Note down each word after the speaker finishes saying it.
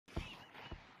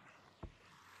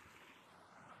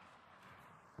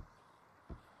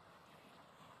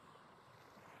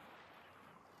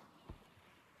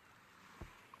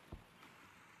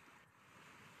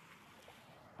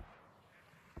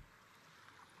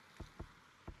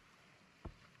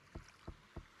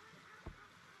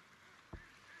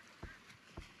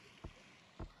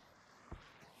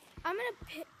I'm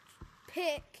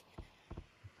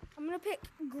gonna pick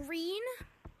green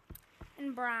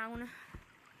and brown.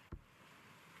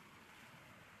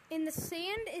 And the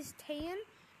sand is tan,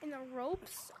 and the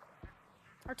ropes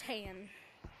are tan.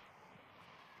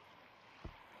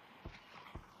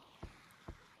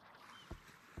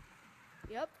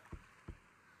 Yep.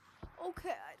 Okay,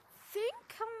 I think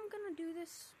I'm gonna do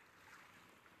this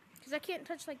because I can't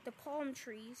touch like the palm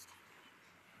trees.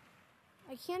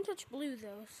 I can touch blue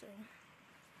though, so.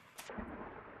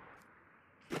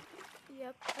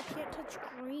 Yep, I can't touch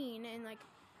green and like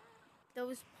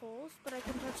those poles, but I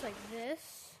can touch like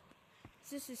this.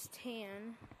 This is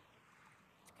tan.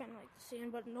 It's kind of like the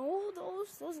sand, but no,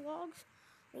 those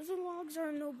logs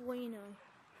are no bueno.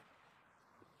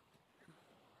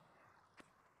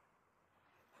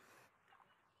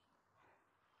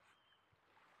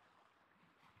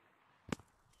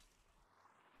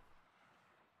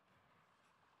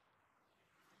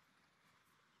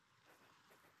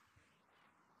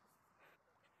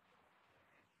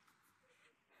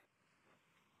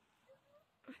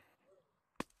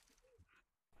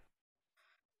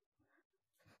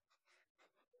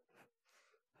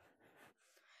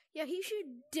 Yeah, he should.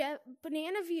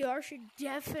 Banana VR should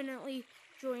definitely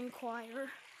join choir.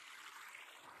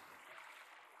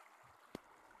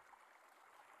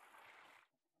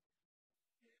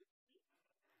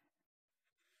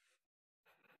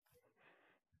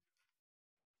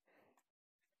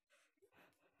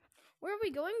 Where are we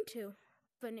going to,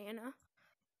 Banana?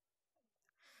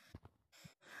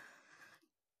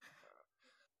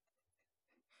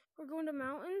 We're going to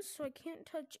mountains, so I can't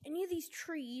touch any of these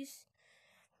trees.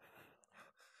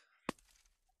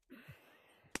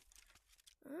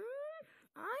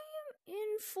 I am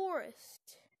in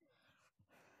forest.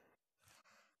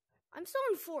 I'm still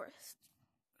in forest.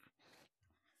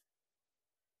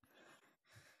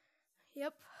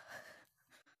 Yep.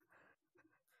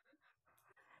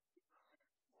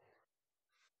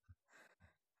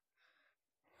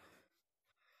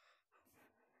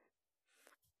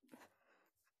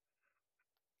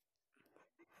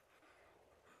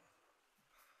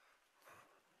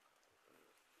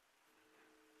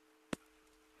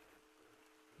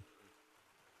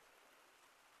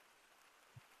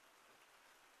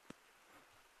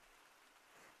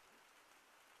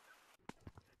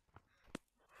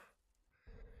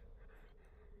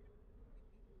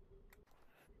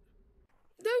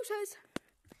 Deuces.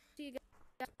 See you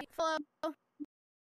guys. Follow.